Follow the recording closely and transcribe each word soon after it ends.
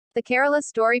The Kerala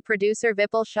Story producer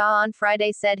Vipul Shah on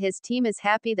Friday said his team is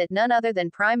happy that none other than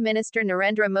Prime Minister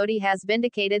Narendra Modi has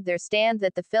vindicated their stand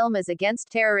that the film is against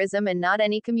terrorism and not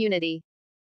any community.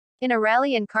 In a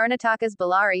rally in Karnataka's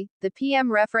Bellary, the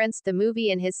PM referenced the movie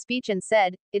in his speech and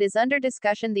said, "It is under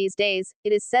discussion these days.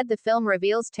 It is said the film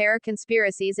reveals terror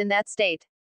conspiracies in that state."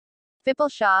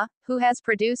 Vipul Shah, who has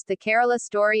produced the Kerala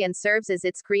Story and serves as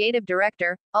its creative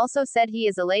director, also said he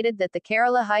is elated that the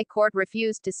Kerala High Court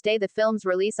refused to stay the film's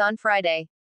release on Friday.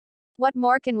 "What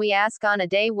more can we ask on a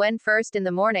day when first in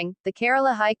the morning, the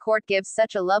Kerala High Court gives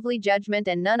such a lovely judgment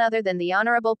and none other than the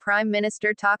Honorable Prime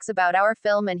Minister talks about our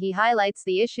film and he highlights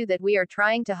the issue that we are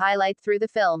trying to highlight through the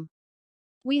film.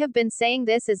 We have been saying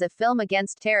this is a film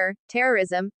against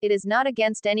terrorism, it is not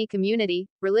against any community,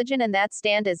 religion and that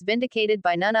stand is vindicated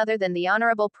by none other than the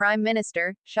Honorable Prime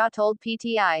Minister," Shah told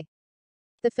PTI.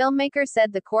 The filmmaker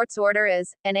said the court's order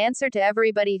is an answer to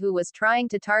everybody who was trying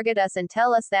to target us and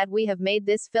tell us that we have made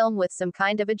this film with some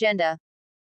kind of agenda.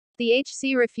 The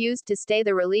HC refused to stay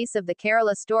the release of the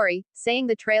Kerala Story, saying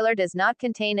the trailer does not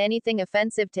contain anything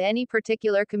offensive to any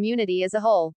particular community as a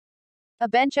whole. A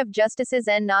bench of Justices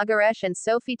N. Nagaresh and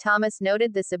Sophie Thomas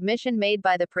noted the submission made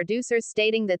by the producers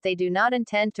stating that they do not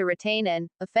intend to retain an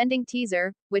offending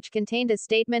teaser, which contained a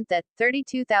statement that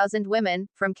 32,000 women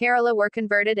from Kerala were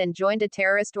converted and joined a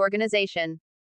terrorist organization.